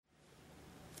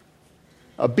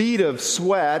A bead of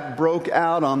sweat broke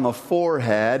out on the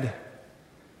forehead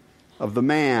of the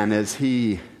man as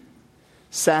he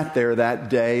sat there that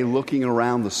day looking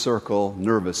around the circle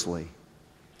nervously.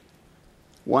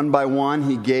 One by one,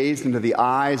 he gazed into the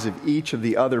eyes of each of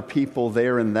the other people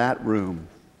there in that room,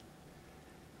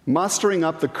 mustering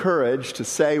up the courage to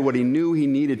say what he knew he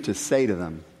needed to say to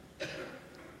them.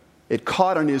 It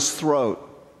caught on his throat.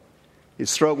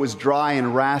 His throat was dry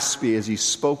and raspy as he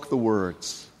spoke the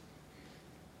words.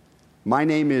 "My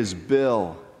name is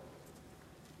Bill,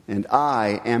 and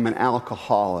I am an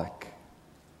alcoholic."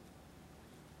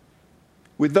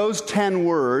 With those 10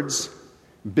 words,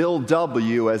 Bill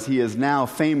W., as he is now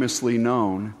famously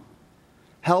known,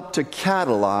 helped to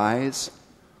catalyze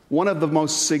one of the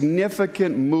most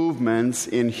significant movements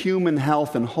in human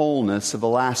health and wholeness of the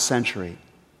last century.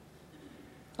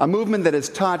 A movement that has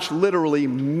touched literally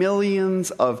millions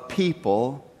of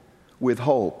people with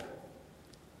hope.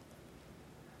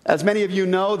 As many of you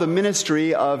know, the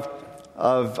ministry of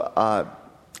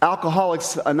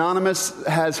Alcoholics Anonymous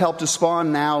has helped to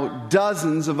spawn now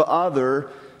dozens of other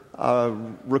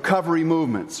recovery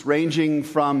movements, ranging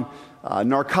from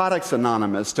Narcotics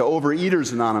Anonymous to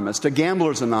Overeaters Anonymous to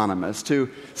Gamblers Anonymous to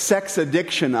Sex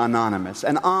Addiction Anonymous,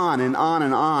 and on and on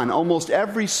and on. Almost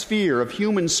every sphere of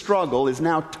human struggle is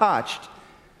now touched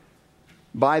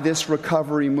by this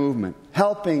recovery movement,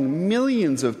 helping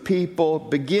millions of people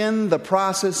begin the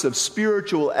process of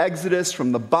spiritual exodus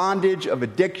from the bondage of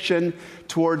addiction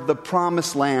toward the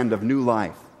promised land of new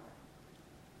life.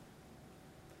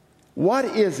 What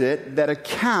is it that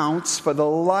accounts for the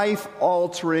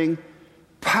life-altering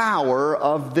power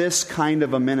of this kind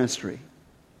of a ministry?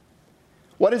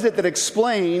 What is it that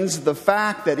explains the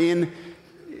fact that in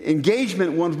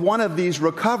engagement with one of these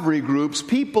recovery groups,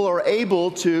 people are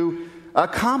able to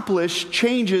accomplish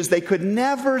changes they could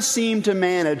never seem to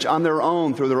manage on their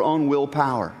own through their own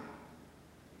willpower?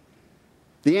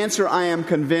 The answer, I am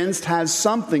convinced, has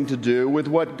something to do with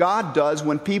what God does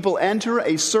when people enter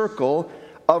a circle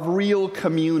of real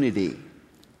community.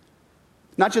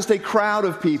 Not just a crowd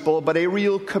of people, but a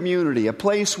real community, a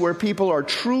place where people are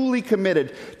truly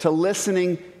committed to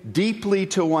listening deeply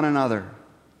to one another,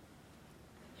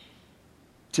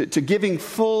 to giving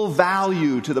full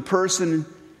value to the person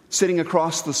sitting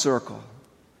across the circle,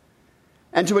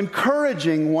 and to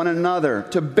encouraging one another,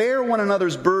 to bear one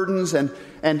another's burdens and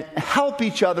help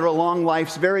each other along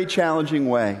life's very challenging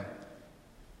way.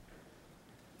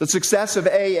 The success of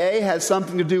AA has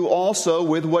something to do also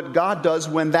with what God does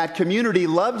when that community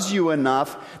loves you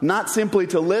enough, not simply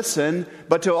to listen,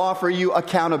 but to offer you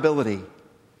accountability.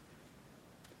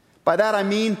 By that I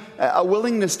mean a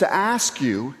willingness to ask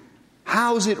you,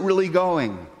 how's it really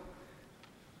going?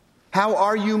 How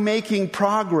are you making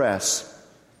progress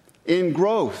in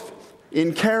growth,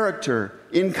 in character,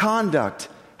 in conduct?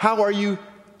 How are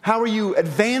you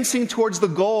advancing towards the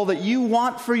goal that you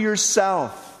want for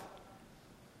yourself?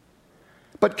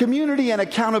 But community and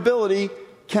accountability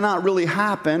cannot really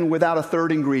happen without a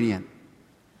third ingredient.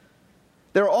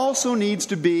 There also needs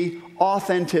to be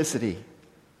authenticity.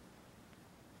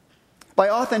 By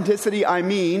authenticity, I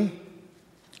mean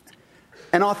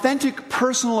an authentic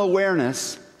personal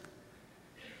awareness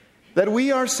that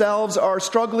we ourselves are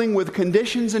struggling with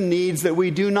conditions and needs that we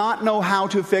do not know how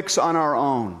to fix on our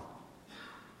own,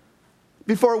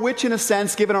 before which, in a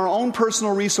sense, given our own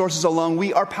personal resources alone,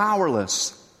 we are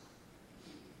powerless.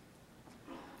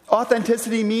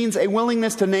 Authenticity means a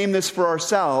willingness to name this for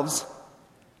ourselves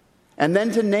and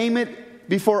then to name it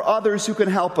before others who can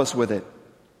help us with it.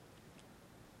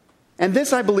 And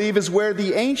this, I believe, is where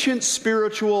the ancient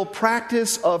spiritual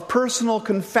practice of personal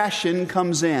confession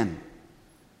comes in.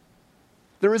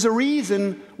 There is a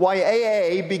reason why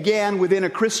AA began within a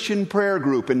Christian prayer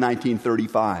group in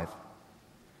 1935.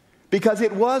 Because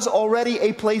it was already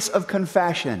a place of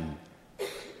confession,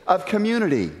 of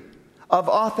community, of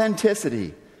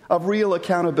authenticity, of real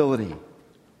accountability.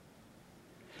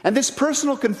 And this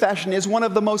personal confession is one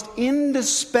of the most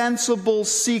indispensable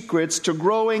secrets to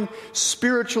growing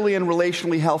spiritually and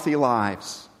relationally healthy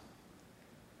lives.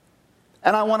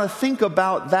 And I want to think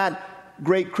about that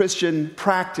great Christian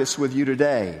practice with you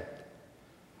today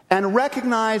and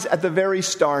recognize at the very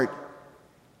start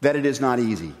that it is not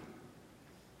easy.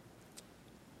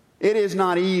 It is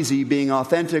not easy being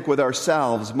authentic with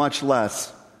ourselves, much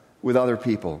less with other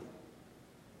people.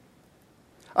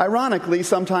 Ironically,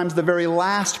 sometimes the very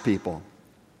last people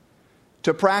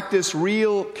to practice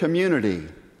real community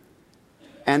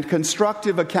and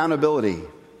constructive accountability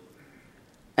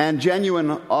and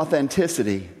genuine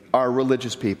authenticity are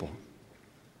religious people.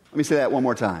 Let me say that one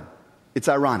more time. It's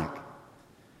ironic.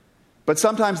 But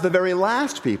sometimes the very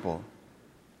last people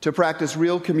to practice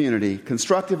real community,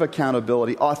 constructive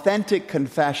accountability, authentic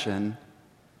confession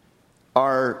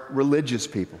are religious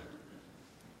people.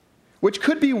 Which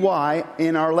could be why,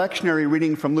 in our lectionary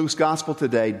reading from Luke's Gospel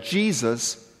today,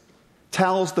 Jesus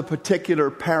tells the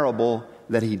particular parable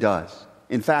that he does.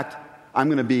 In fact, I'm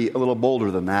going to be a little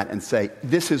bolder than that and say,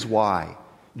 this is why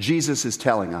Jesus is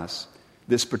telling us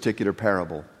this particular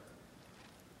parable.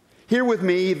 Hear with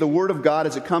me the Word of God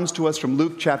as it comes to us from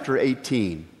Luke chapter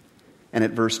 18 and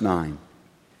at verse 9.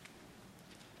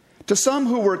 To some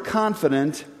who were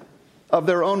confident of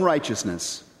their own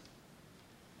righteousness,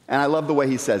 and I love the way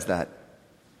he says that.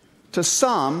 To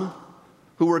some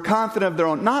who were confident of their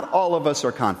own, not all of us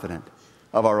are confident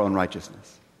of our own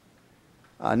righteousness.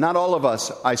 Not all of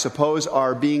us, I suppose,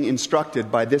 are being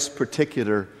instructed by this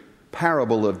particular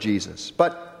parable of Jesus.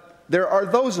 But there are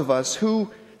those of us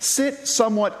who sit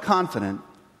somewhat confident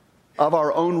of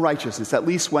our own righteousness, at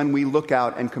least when we look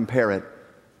out and compare it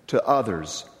to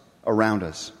others around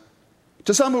us.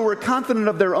 To some who were confident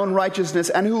of their own righteousness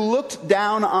and who looked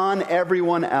down on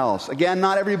everyone else. Again,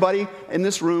 not everybody in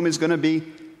this room is going to be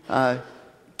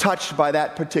touched by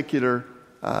that particular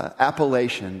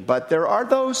appellation. But there are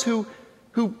those who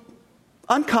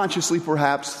unconsciously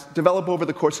perhaps develop over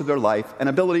the course of their life an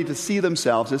ability to see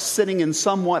themselves as sitting in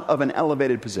somewhat of an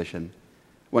elevated position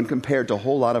when compared to a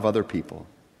whole lot of other people.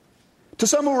 To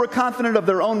some who were confident of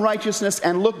their own righteousness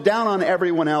and looked down on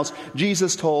everyone else,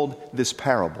 Jesus told this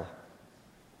parable.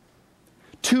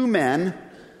 2 men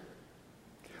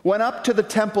went up to the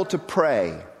temple to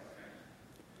pray.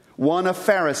 One a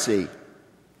Pharisee,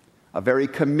 a very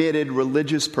committed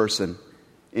religious person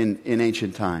in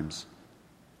ancient times.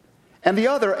 And the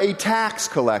other a tax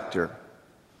collector,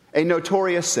 a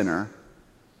notorious sinner,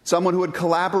 someone who had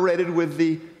collaborated with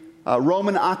the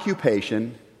Roman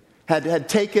occupation, had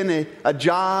taken a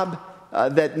job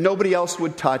that nobody else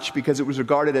would touch because it was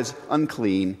regarded as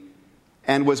unclean,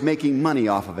 and was making money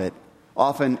off of it,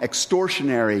 often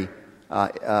extortionary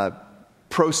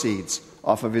proceeds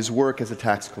off of his work as a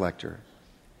tax collector.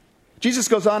 Jesus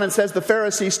goes on and says, the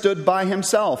Pharisee stood by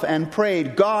himself and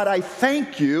prayed, God, I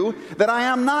thank you that I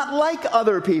am not like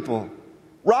other people,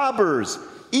 robbers,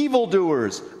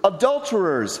 evildoers,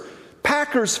 adulterers,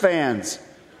 Packers fans.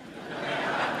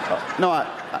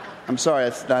 I'm sorry,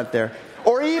 it's not there.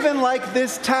 Or even like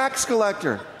this tax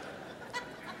collector.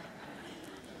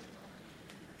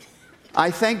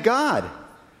 I thank God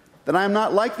that I am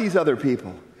not like these other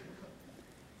people.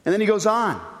 And then he goes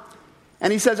on.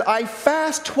 And he says, I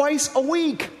fast twice a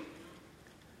week.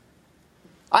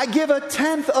 I give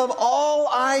 1/10 of all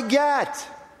I get.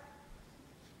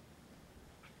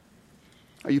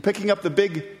 Are you picking up the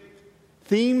big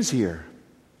themes here?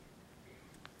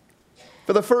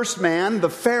 For the first man, the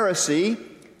Pharisee,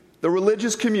 the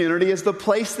religious community is the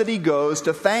place that he goes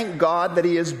to thank God that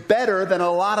he is better than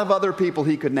a lot of other people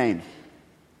he could name,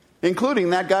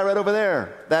 including that guy right over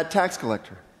there, that tax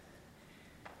collector.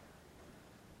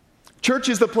 Church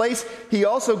is the place he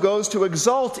also goes to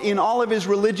exult in all of his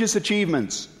religious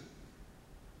achievements.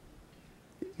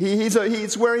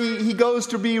 It's where he goes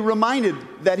to be reminded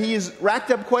that he's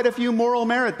racked up quite a few moral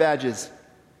merit badges.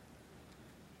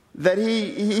 That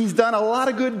he's done a lot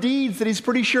of good deeds that he's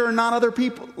pretty sure a lot of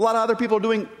other people are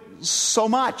doing so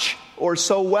much or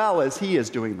so well as he is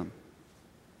doing them.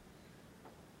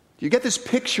 Do you get this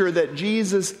picture that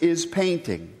Jesus is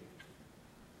painting?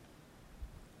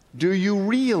 Do you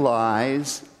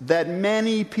realize that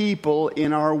many people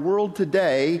in our world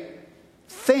today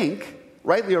think,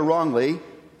 rightly or wrongly,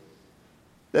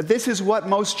 that this is what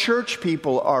most church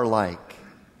people are like?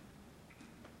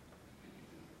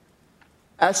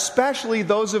 Especially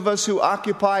those of us who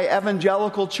occupy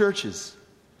evangelical churches.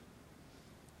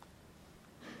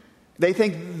 They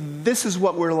think this is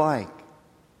what we're like.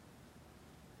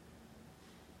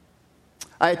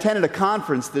 I attended a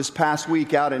conference this past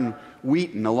week out in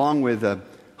Wheaton, along with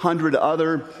 100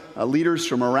 other leaders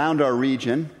from around our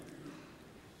region.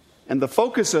 And the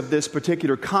focus of this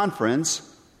particular conference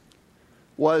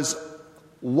was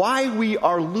why we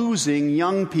are losing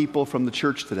young people from the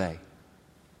church today.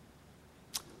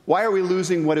 Why are we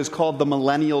losing what is called the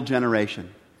millennial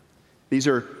generation? These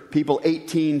are people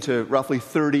 18 to roughly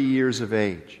 30 years of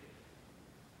age.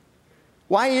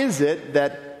 Why is it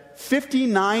that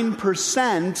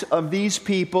 59% of these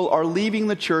people are leaving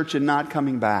the church and not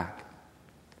coming back?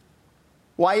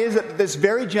 Why is it that this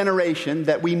very generation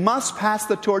that we must pass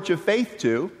the torch of faith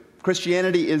to,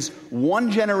 Christianity is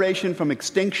one generation from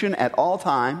extinction at all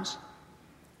times,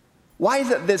 why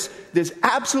is it this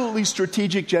absolutely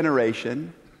strategic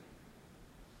generation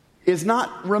is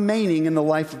not remaining in the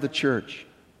life of the church?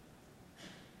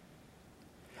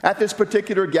 At this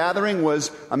particular gathering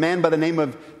was a man by the name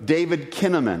of David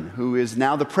Kinnaman, who is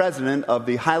now the president of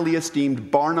the highly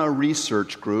esteemed Barna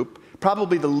Research Group,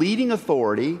 probably the leading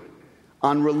authority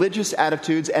on religious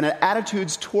attitudes and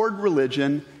attitudes toward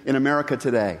religion in America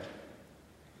today.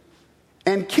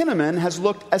 And Kinnaman has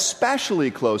looked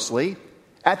especially closely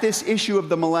at this issue of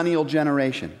the millennial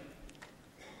generation.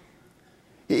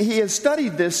 He has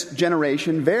studied this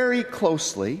generation very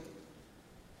closely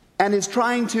and is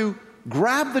trying to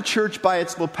grab the church by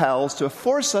its lapels to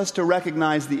force us to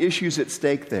recognize the issues at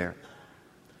stake there.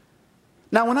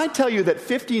 Now, when I tell you that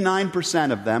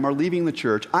 59% of them are leaving the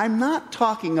church, I'm not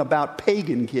talking about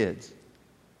pagan kids.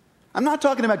 I'm not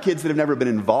talking about kids that have never been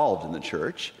involved in the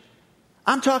church.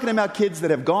 I'm talking about kids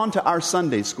that have gone to our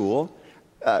Sunday school,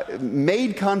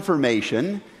 made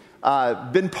confirmation,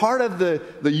 been part of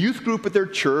the youth group at their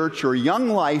church or young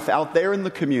life out there in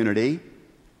the community.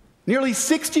 Nearly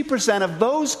 60% of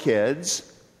those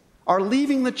kids are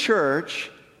leaving the church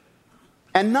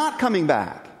and not coming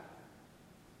back.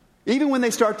 Even when they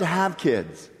start to have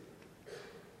kids,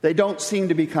 they don't seem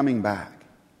to be coming back.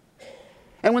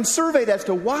 And when surveyed as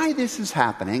to why this is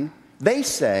happening, they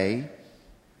say,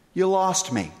 "You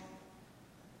lost me.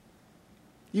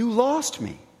 You lost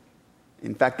me."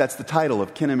 In fact, that's the title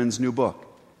of Kinnaman's new book.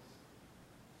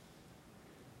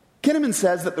 Kinnaman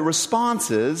says that the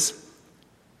responses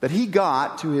that he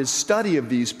got to his study of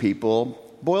these people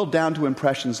boiled down to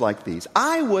impressions like these.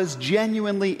 I was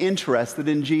genuinely interested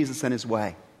in Jesus and his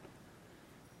way.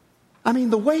 I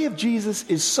mean, the way of Jesus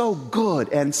is so good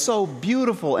and so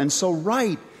beautiful and so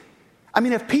right. I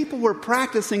mean, if people were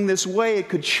practicing this way, it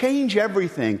could change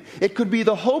everything. It could be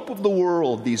the hope of the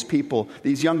world,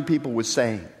 these young people were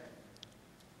saying.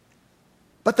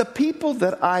 But the people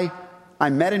that I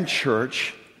met in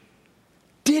church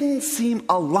didn't seem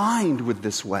aligned with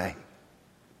this way.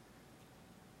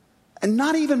 And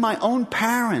not even my own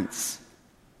parents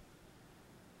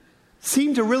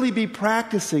seemed to really be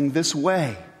practicing this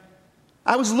way.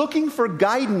 I was looking for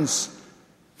guidance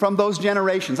from those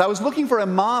generations. I was looking for a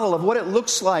model of what it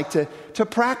looks like to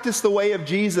practice the way of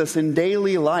Jesus in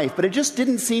daily life. But it just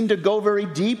didn't seem to go very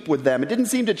deep with them. It didn't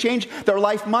seem to change their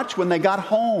life much when they got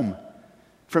home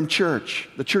from church,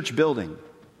 the church building.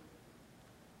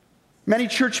 Many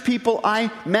church people I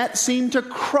met seemed to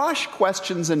crush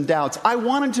questions and doubts. I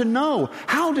wanted to know,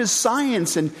 how does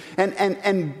science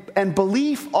and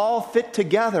belief all fit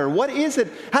together? What is it?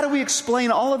 How do we explain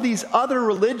all of these other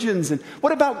religions? And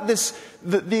what about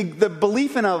the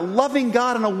belief in a loving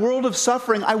God in a world of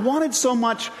suffering? I wanted so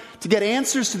much to get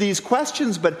answers to these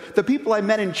questions, but the people I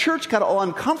met in church got all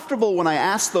uncomfortable when I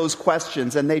asked those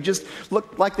questions, and they just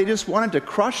looked like they just wanted to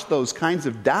crush those kinds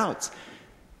of doubts.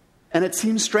 And it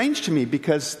seems strange to me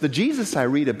because the Jesus I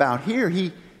read about here,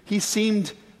 he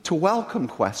seemed to welcome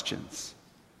questions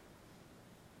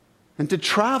and to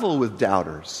travel with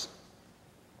doubters.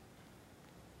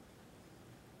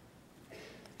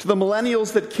 To the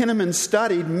millennials that Kinnaman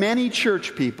studied, many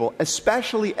church people,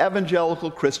 especially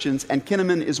evangelical Christians, and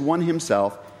Kinnaman is one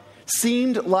himself,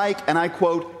 seemed like, and I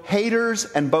quote, haters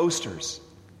and boasters.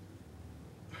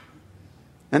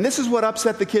 And this is what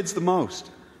upset the kids the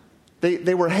most.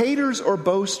 They were haters or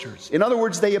boasters. In other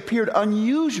words, they appeared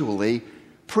unusually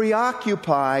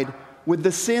preoccupied with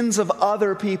the sins of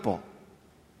other people,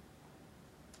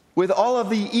 with all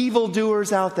of the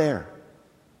evildoers out there.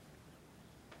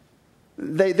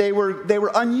 They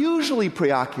were unusually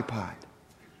preoccupied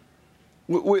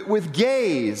with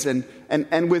gays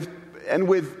and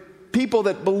with people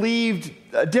that believed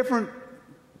a different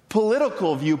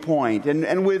political viewpoint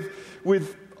and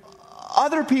with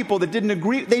other people that didn't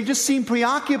agree. They just seemed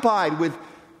preoccupied with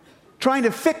trying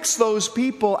to fix those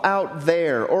people out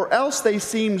there, or else they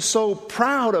seemed so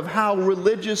proud of how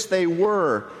religious they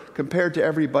were compared to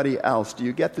everybody else. Do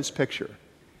you get this picture?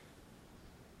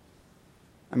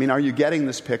 I mean, are you getting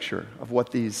this picture of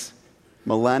what these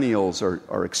millennials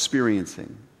are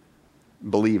experiencing,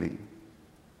 believing?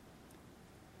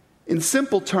 In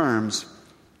simple terms,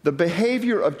 the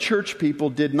behavior of church people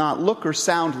did not look or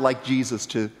sound like Jesus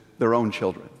to their own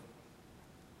children.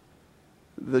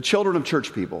 The children of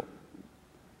church people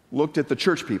looked at the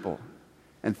church people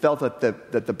and felt that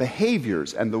the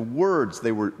behaviors and the words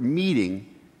they were meeting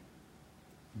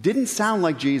didn't sound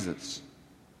like Jesus.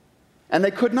 And they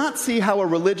could not see how a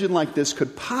religion like this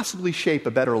could possibly shape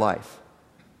a better life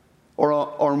or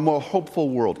a more hopeful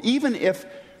world. Even if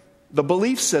the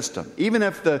belief system, even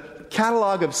if the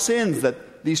catalog of sins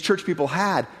that these church people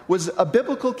had was a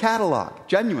biblical catalog,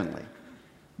 genuinely.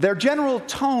 Their general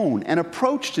tone and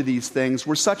approach to these things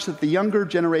were such that the younger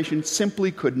generation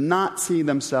simply could not see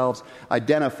themselves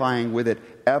identifying with it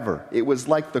ever. It was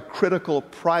like the critical,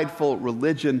 prideful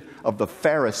religion of the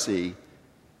Pharisee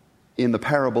in the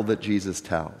parable that Jesus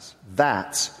tells.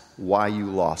 That's why you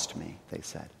lost me, they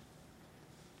said.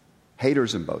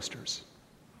 Haters and boasters.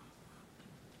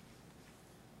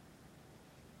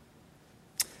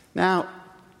 Now,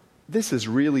 this is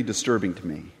really disturbing to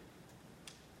me.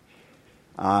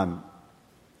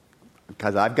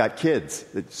 Because I've got kids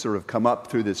that sort of come up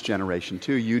through this generation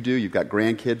too. You do. You've got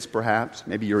grandkids perhaps.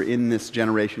 Maybe you're in this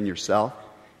generation yourself.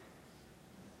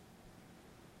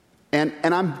 And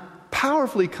I'm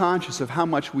powerfully conscious of how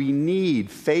much we need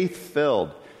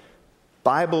faith-filled,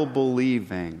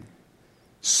 Bible-believing,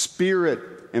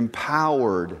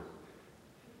 Spirit-empowered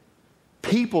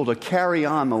people to carry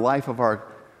on the life of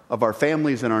our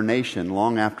families and our nation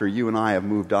long after you and I have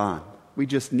moved on. We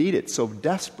just need it so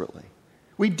desperately.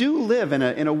 We do live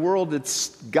in a world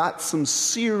that's got some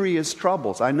serious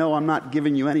troubles. I know I'm not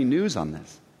giving you any news on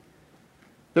this.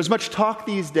 There's much talk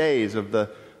these days of the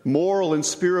moral and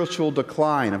spiritual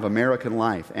decline of American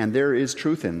life, and there is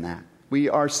truth in that. We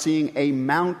are seeing a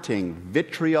mounting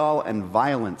vitriol and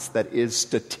violence that is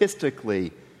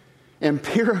statistically,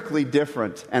 empirically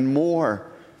different and more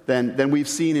than we've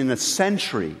seen in a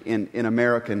century in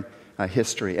American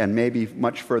history, and maybe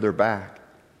much further back.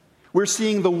 We're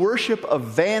seeing the worship of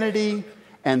vanity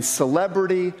and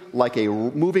celebrity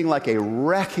moving like a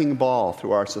wrecking ball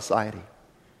through our society.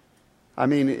 I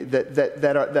mean,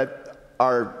 that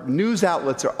our news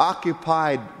outlets are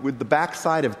occupied with the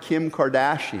backside of Kim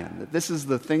Kardashian. That this is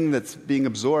the thing that's being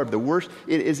absorbed.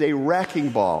 It is a wrecking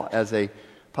ball, as a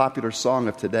popular song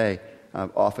of today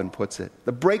often puts it.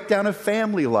 The breakdown of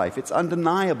family life, it's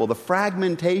undeniable. The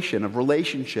fragmentation of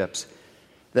relationships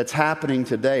that's happening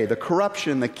today. The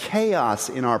corruption, the chaos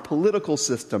in our political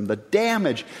system, the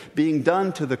damage being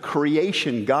done to the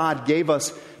creation God gave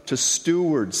us to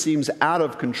steward seems out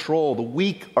of control. The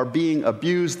weak are being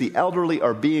abused. The elderly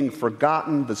are being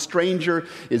forgotten. The stranger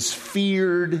is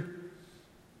feared.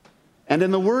 And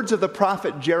in the words of the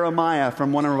prophet Jeremiah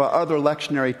from one of our other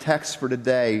lectionary texts for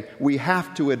today, we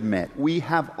have to admit we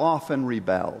have often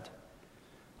rebelled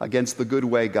against the good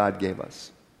way God gave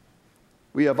us.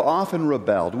 We have often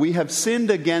rebelled. We have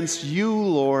sinned against you,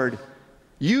 Lord,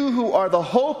 you who are the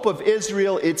hope of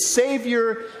Israel, its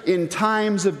Savior in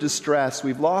times of distress.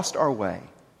 We've lost our way.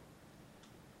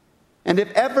 And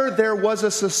if ever there was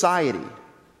a society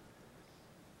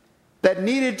that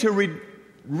needed to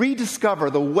rediscover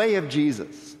the way of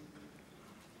Jesus,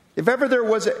 if ever there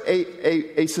was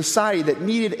a society that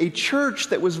needed a church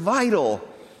that was vital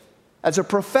as a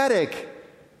prophetic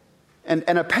and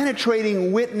a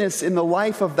penetrating witness in the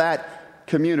life of that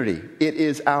community, it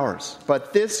is ours.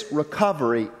 But this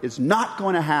recovery is not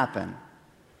going to happen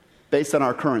based on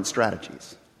our current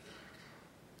strategies.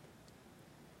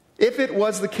 If it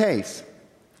was the case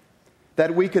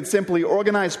that we could simply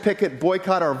organize, picket,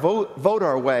 boycott, or vote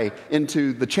our way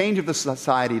into the change of the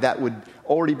society, that would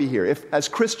already be here. If, as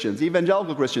Christians,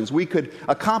 evangelical Christians, we could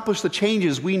accomplish the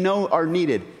changes we know are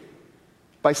needed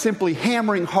by simply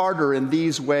hammering harder in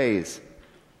these ways,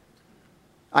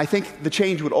 I think the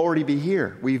change would already be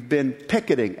here. We've been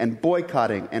picketing and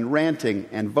boycotting and ranting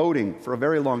and voting for a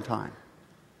very long time.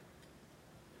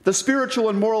 The spiritual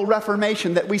and moral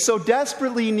reformation that we so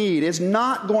desperately need is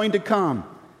not going to come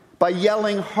by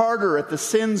yelling harder at the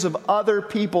sins of other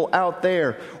people out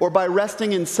there, or by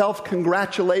resting in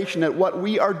self-congratulation at what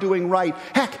we are doing right.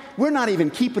 Heck, we're not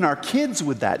even keeping our kids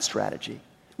with that strategy.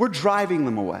 We're driving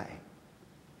them away.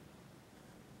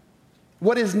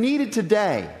 What is needed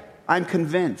today, I'm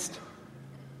convinced,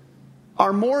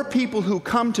 are more people who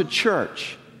come to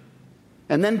church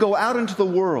and then go out into the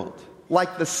world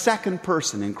like the second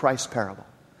person in Christ's parable.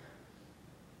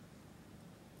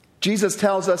 Jesus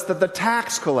tells us that the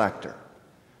tax collector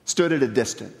stood at a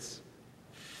distance.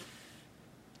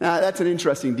 Now, that's an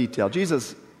interesting detail.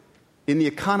 Jesus, in the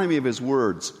economy of his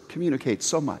words, communicates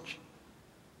so much.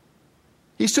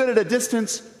 He stood at a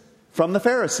distance from the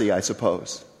Pharisee, I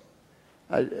suppose.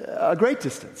 A great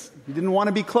distance. He didn't want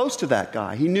to be close to that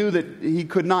guy. He knew that he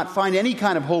could not find any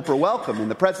kind of hope or welcome in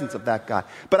the presence of that guy.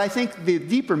 But I think the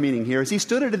deeper meaning here is he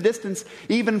stood at a distance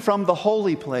even from the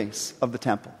holy place of the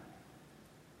temple.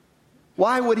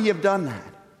 Why would he have done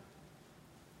that?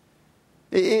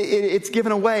 It's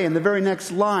given away in the very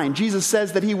next line. Jesus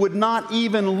says that he would not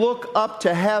even look up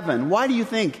to heaven. Why do you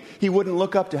think he wouldn't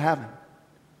look up to heaven?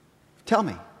 Tell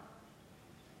me.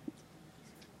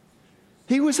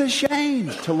 He was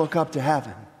ashamed to look up to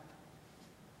heaven.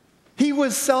 He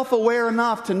was self-aware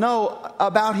enough to know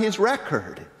about his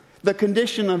record, the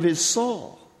condition of his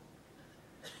soul.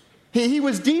 He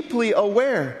was deeply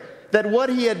aware that what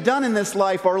he had done in this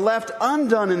life or left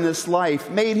undone in this life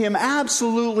made him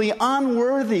absolutely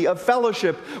unworthy of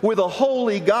fellowship with a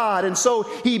holy God. And so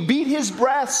he beat his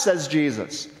breast, says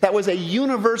Jesus. That was a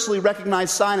universally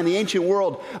recognized sign in the ancient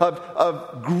world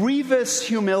of grievous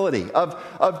humility,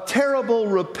 of terrible,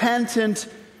 repentant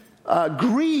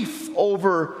grief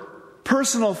over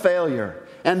personal failure.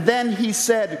 And then he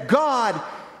said, God,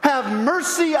 have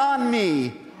mercy on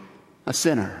me, a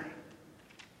sinner.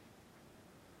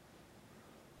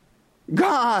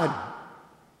 God,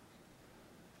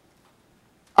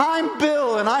 I'm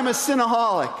Bill and I'm a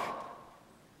sinaholic.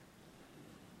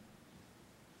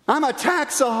 I'm a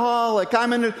taxaholic.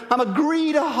 I'm a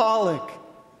greedaholic.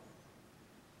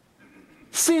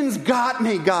 Sin's got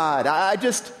me, God.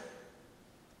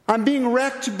 I'm being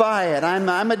wrecked by it.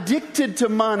 I'm addicted to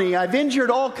money. I've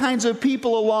injured all kinds of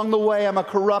people along the way. I'm a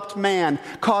corrupt man,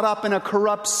 caught up in a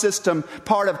corrupt system,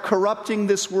 part of corrupting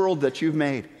this world that you've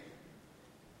made.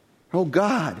 Oh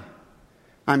God,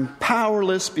 I'm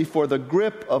powerless before the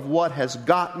grip of what has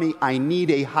got me. I need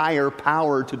a higher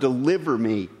power to deliver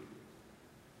me.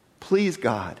 Please,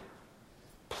 God,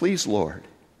 please, Lord,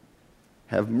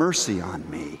 have mercy on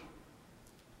me,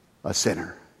 a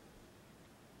sinner.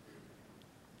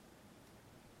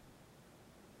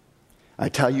 I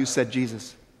tell you, said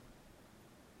Jesus,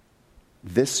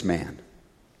 this man,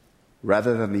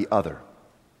 rather than the other,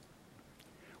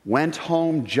 went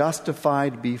home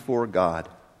justified before God.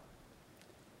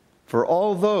 For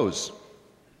all those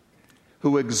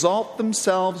who exalt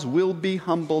themselves will be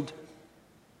humbled,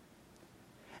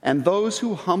 and those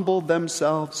who humble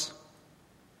themselves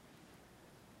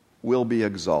will be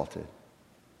exalted.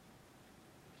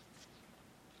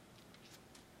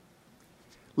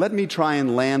 Let me try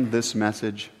and land this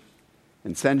message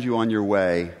and send you on your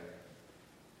way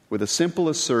with a simple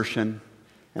assertion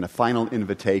and a final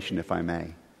invitation, if I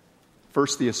may.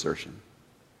 First, the assertion.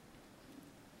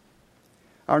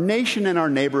 Our nation and our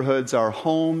neighborhoods, our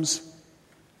homes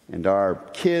and our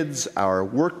kids, our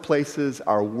workplaces,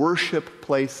 our worship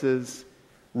places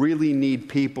really need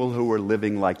people who are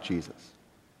living like Jesus,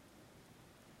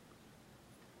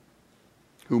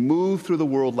 who move through the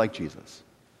world like Jesus,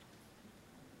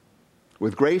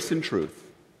 with grace and truth,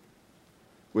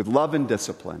 with love and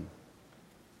discipline.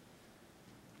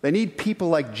 They need people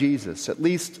like Jesus, at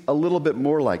least a little bit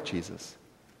more like Jesus.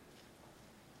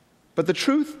 But the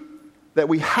truth that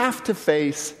we have to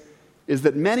face is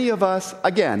that many of us,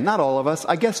 again, not all of us,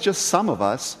 I guess just some of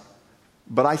us,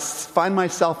 but I find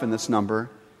myself in this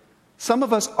number, some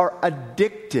of us are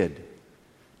addicted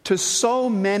to so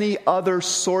many other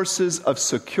sources of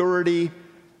security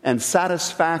and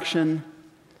satisfaction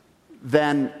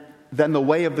than the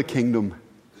way of the kingdom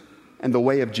and the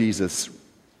way of Jesus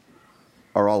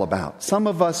are all about. Some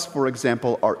of us, for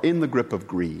example, are in the grip of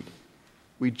greed.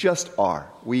 We just are.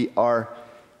 We are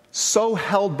so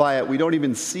held by it, we don't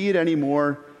even see it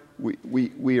anymore.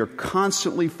 We are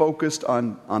constantly focused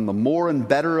on the more and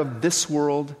better of this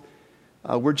world.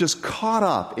 We're just caught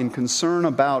up in concern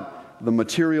about the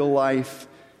material life.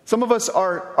 Some of us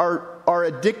are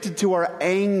addicted to our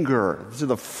anger, to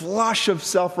the flush of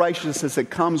self-righteousness that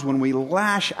comes when we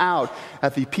lash out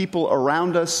at the people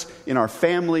around us, in our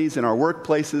families, in our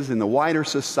workplaces, in the wider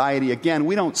society. Again,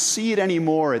 we don't see it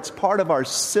anymore. It's part of our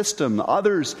system.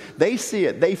 Others, they see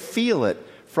it, they feel it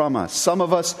from us. Some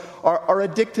of us are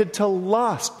addicted to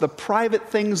lust, the private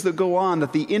things that go on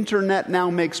that the internet now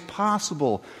makes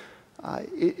possible.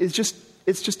 It's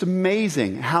just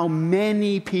amazing how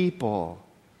many people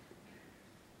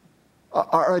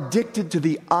are addicted to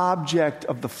the object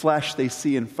of the flesh they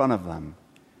see in front of them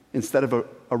instead of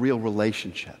a real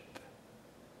relationship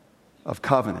of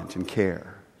covenant and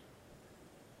care.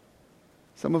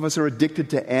 Some of us are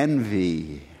addicted to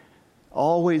envy,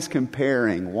 always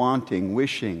comparing, wanting,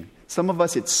 wishing. Some of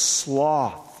us, it's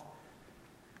sloth.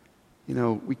 You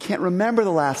know, we can't remember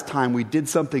the last time we did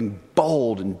something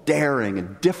bold and daring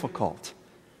and difficult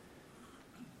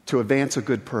to advance a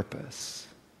good purpose.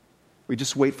 We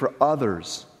just wait for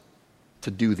others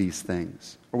to do these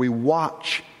things. Or we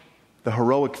watch the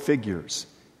heroic figures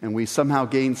and we somehow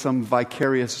gain some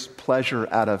vicarious pleasure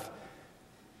out of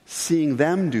seeing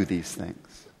them do these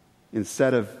things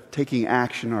instead of taking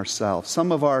action ourselves.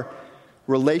 Some of our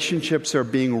relationships are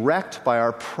being wrecked by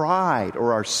our pride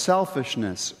or our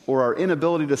selfishness or our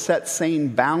inability to set sane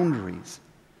boundaries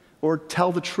or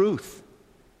tell the truth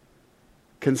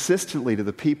consistently to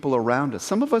the people around us.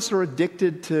 Some of us are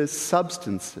addicted to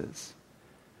substances,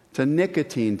 to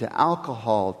nicotine, to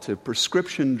alcohol, to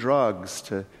prescription drugs,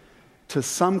 to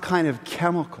some kind of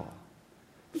chemical.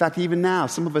 fact, even now,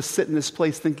 some of us sit in this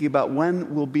place thinking about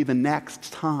when will be the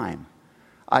next time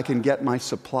I can get my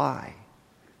supply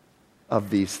of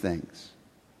these things.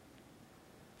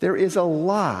 There is a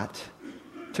lot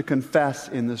to confess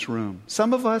in this room.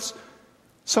 Some of us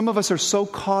are so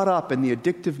caught up in the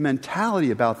addictive mentality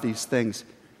about these things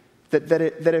that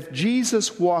if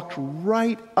Jesus walked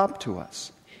right up to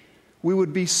us, we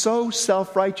would be so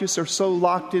self-righteous or so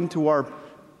locked into our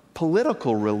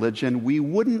political religion, we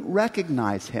wouldn't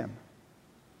recognize him.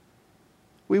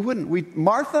 We wouldn't.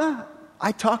 Martha,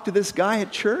 I talked to this guy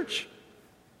at church.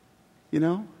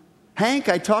 Hank,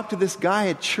 I talked to this guy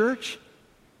at church.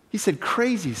 He said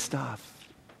crazy stuff.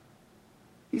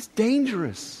 He's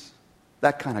dangerous,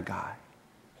 that kind of guy.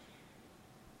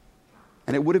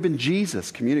 And it would have been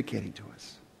Jesus communicating to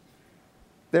us.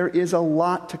 There is a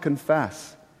lot to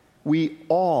confess. We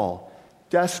all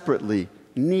desperately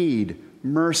need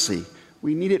mercy.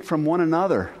 We need it from one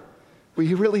another.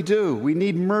 We really do. We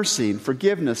need mercy and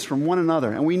forgiveness from one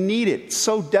another. And we need it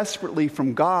so desperately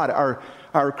from God,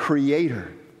 our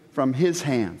Creator, from His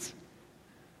hands.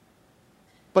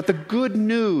 But the good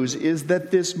news is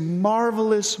that this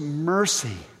marvelous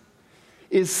mercy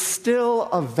is still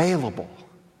available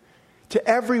to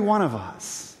every one of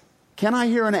us. Can I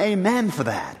hear an amen for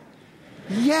that?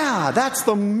 Yeah, that's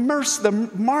the mercy, the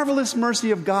marvelous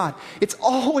mercy of God. It's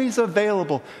always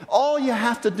available. All you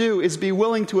have to do is be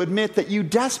willing to admit that you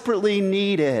desperately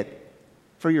need it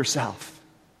for yourself.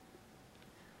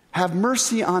 Have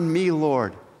mercy on me,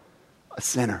 Lord, a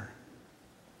sinner.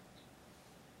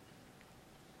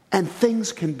 And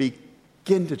things can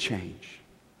begin to change.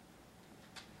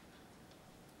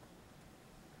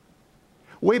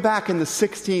 Way back in the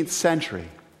 16th century,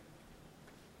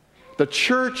 the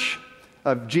Church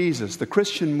of Jesus, the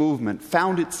Christian movement,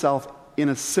 found itself in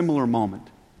a similar moment.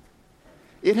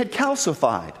 It had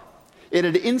calcified. It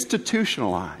had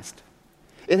institutionalized.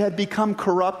 It had become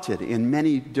corrupted in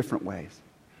many different ways.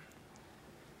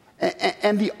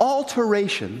 And the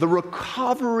alteration, the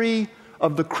recovery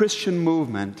of the Christian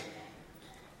movement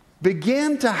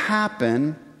began to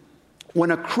happen when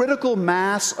a critical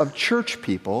mass of church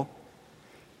people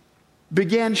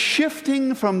began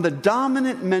shifting from the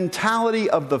dominant mentality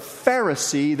of the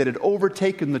Pharisee that had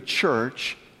overtaken the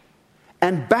church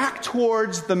and back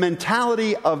towards the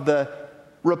mentality of the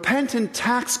repentant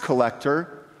tax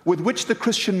collector with which the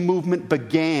Christian movement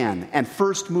began and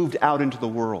first moved out into the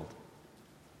world.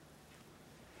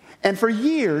 And for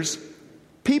years,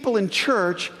 people in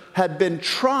church had been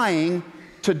trying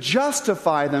to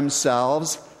justify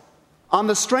themselves on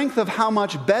the strength of how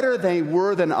much better they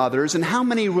were than others and how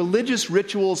many religious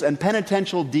rituals and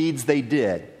penitential deeds they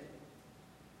did.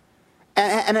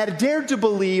 And had dared to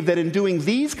believe that in doing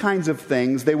these kinds of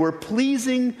things, they were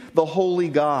pleasing the holy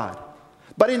God.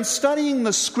 But in studying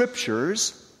the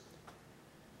Scriptures,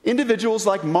 individuals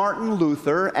like Martin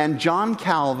Luther and John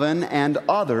Calvin and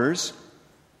others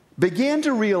began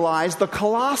to realize the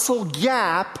colossal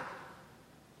gap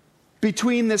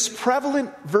between this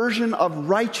prevalent version of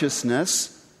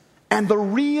righteousness and the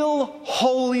real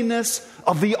holiness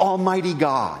of the Almighty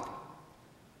God.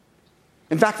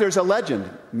 In fact, there's a legend,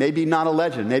 maybe not a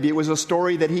legend, maybe it was a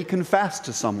story that he confessed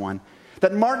to someone,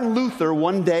 that Martin Luther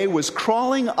one day was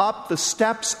crawling up the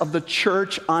steps of the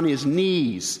church on his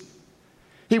knees.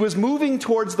 He was moving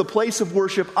towards the place of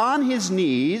worship on his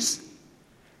knees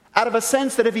out of a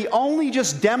sense that if he only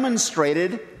just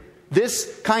demonstrated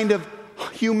this kind of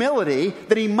humility,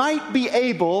 that he might be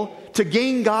able to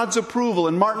gain God's approval.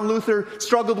 And Martin Luther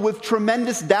struggled with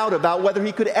tremendous doubt about whether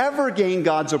he could ever gain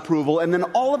God's approval. And then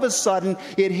all of a sudden,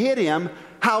 it hit him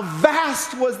how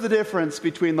vast was the difference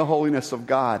between the holiness of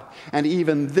God and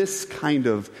even this kind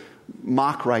of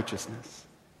mock righteousness.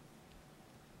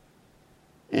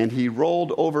 And he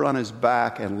rolled over on his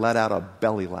back and let out a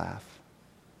belly laugh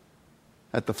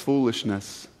at the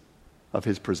foolishness of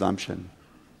his presumption.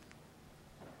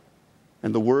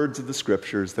 And the words of the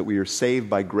Scriptures that we are saved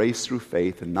by grace through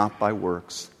faith and not by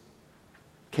works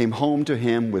came home to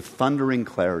him with thundering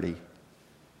clarity,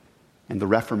 and the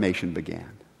Reformation began.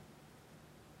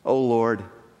 Oh Lord,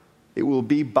 it will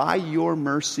be by your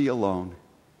mercy alone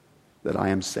that I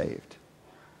am saved.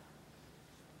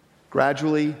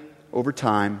 Gradually, over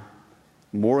time,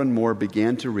 more and more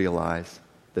began to realize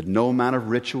that no amount of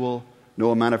ritual,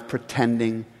 no amount of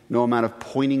pretending, no amount of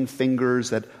pointing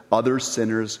fingers at other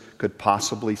sinners could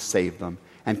possibly save them.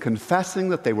 And confessing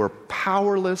that they were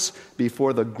powerless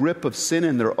before the grip of sin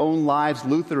in their own lives,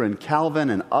 Luther and Calvin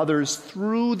and others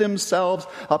threw themselves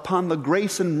upon the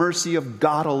grace and mercy of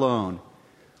God alone.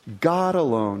 God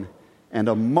alone. And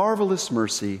a marvelous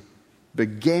mercy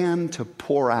began to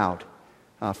pour out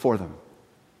for them.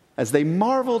 as they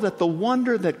marveled at the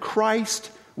wonder that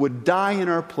Christ would die in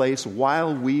our place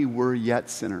while we were yet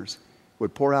sinners,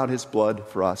 would pour out his blood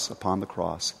for us upon the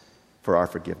cross for our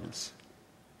forgiveness.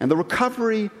 And the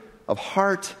recovery of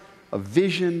heart, of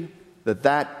vision,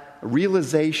 that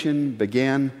realization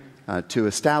began to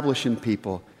establish in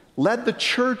people, led the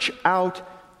church out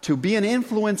to be an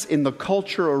influence in the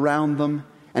culture around them.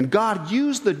 And God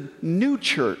used the new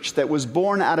church that was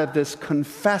born out of this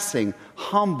confessing,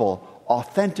 humble,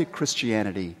 authentic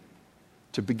Christianity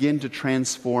to begin to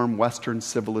transform Western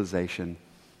civilization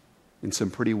in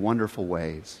some pretty wonderful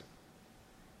ways.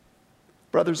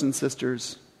 Brothers and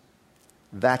sisters,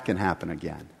 that can happen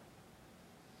again.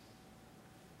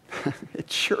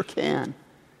 It sure can.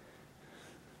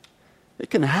 It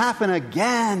can happen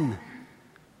again.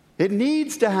 It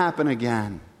needs to happen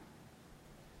again.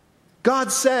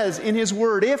 God says in his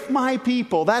word, if my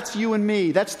people, that's you and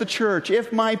me, that's the church,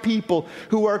 if my people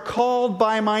who are called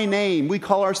by my name, we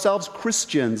call ourselves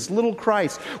Christians, little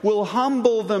Christ, will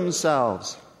humble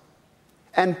themselves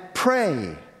and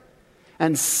pray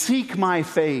and seek my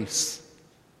face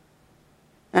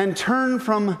and turn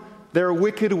from their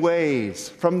wicked ways,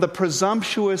 from the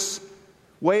presumptuous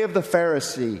way of the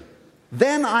Pharisee,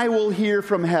 then I will hear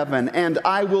from heaven and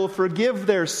I will forgive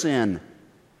their sin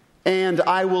and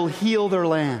I will heal their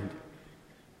land.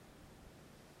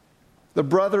 The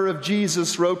brother of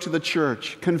Jesus wrote to the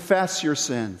church, confess your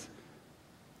sins.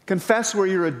 Confess where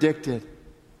you're addicted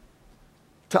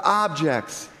to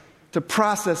objects, to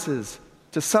processes,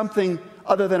 to something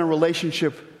other than a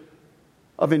relationship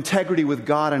of integrity with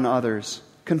God and others.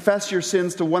 Confess your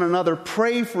sins to one another.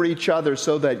 Pray for each other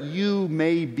so that you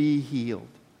may be healed.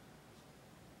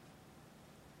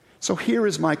 So here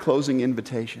is my closing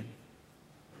invitation.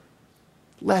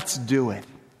 Let's do it.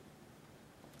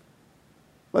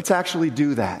 Let's actually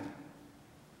do that.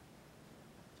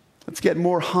 Let's get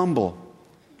more humble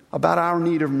about our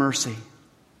need of mercy.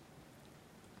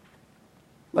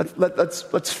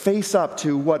 Let's face up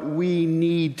to what we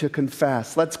need to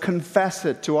confess. Let's confess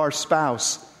it to our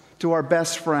spouse, to our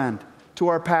best friend, to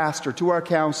our pastor, to our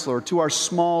counselor, to our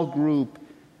small group.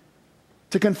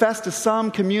 To confess to some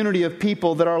community of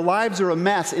people that our lives are a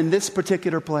mess in this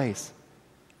particular place.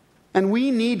 And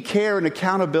we need care and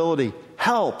accountability,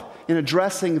 help in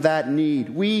addressing that need.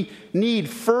 We need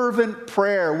fervent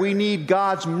prayer. We need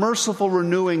God's merciful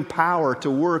renewing power to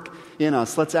work in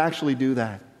us. Let's actually do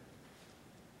that.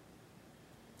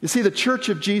 You see, the Church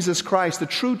of Jesus Christ, the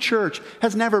true church,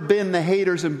 has never been the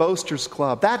haters and boasters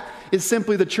club. That is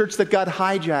simply the church that got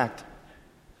hijacked.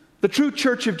 The true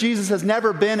Church of Jesus has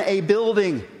never been a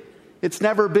building. It's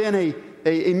never been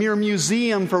a mere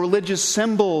museum for religious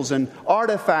symbols and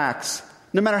artifacts.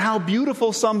 No matter how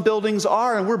beautiful some buildings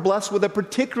are, and we're blessed with a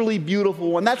particularly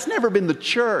beautiful one, that's never been the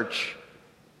church.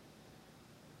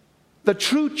 The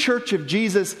true Church of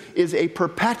Jesus is a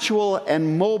perpetual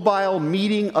and mobile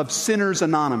meeting of sinners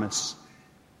anonymous.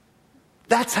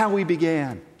 That's how we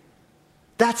began.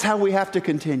 That's how we have to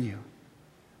continue.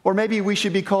 Or maybe we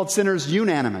should be called sinners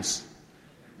unanimous,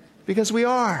 because we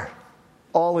are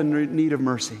all in need of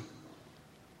mercy.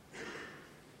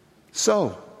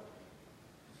 So,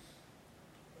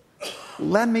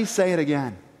 let me say it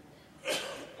again.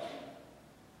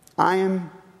 I am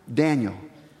Daniel,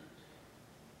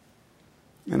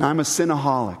 and I'm a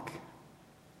sinaholic.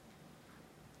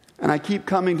 And I keep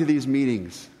coming to these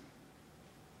meetings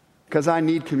because I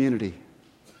need community,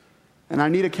 and I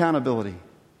need accountability.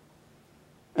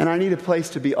 And I need a place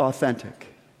to be authentic,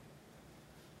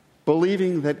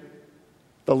 believing that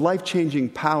the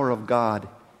life-changing power of God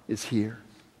is here.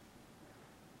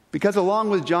 Because along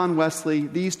with John Wesley,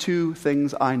 these two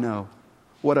things I know: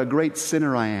 what a great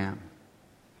sinner I am,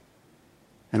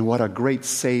 and what a great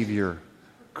Savior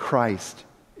Christ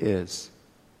is.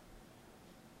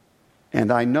 And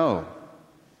I know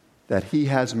that He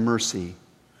has mercy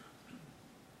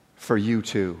for you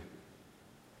too.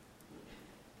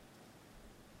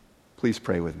 Please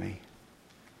pray with me.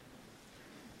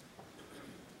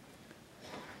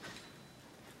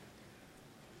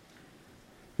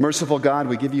 Merciful God,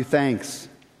 we give you thanks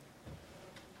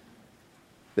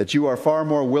that you are far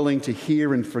more willing to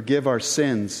hear and forgive our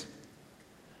sins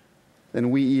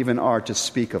than we even are to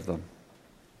speak of them.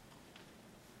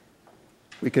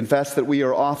 We confess that we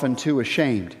are often too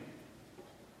ashamed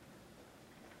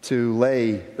to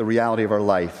lay the reality of our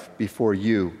life before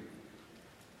you.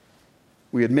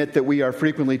 We admit that we are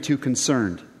frequently too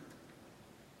concerned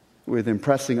with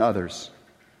impressing others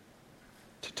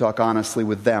to talk honestly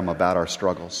with them about our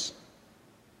struggles.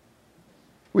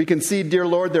 We concede, dear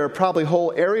Lord, there are probably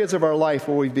whole areas of our life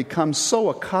where we've become so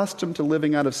accustomed to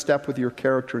living out of step with your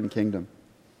character and kingdom.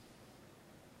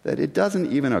 that it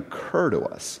doesn't even occur to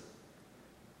us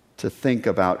to think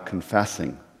about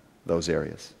confessing those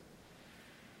areas.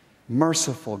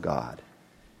 Merciful God,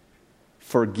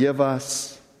 forgive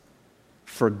us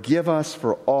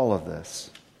for all of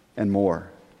this and more.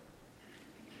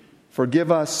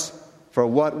 Forgive us for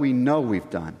what we know we've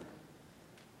done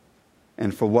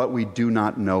and for what we do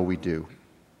not know we do.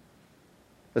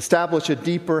 Establish a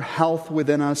deeper health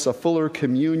within us, a fuller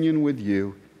communion with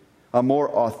you, a more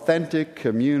authentic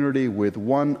community with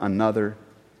one another,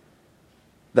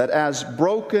 that as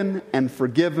broken and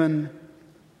forgiven,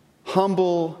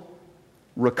 humble,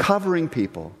 recovering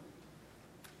people,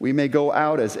 we may go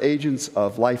out as agents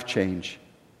of life change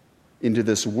into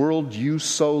this world you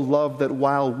so love that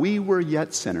while we were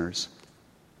yet sinners,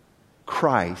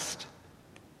 Christ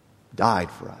died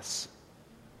for us.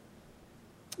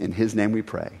 In his name we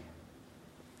pray.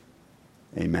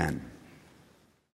 Amen.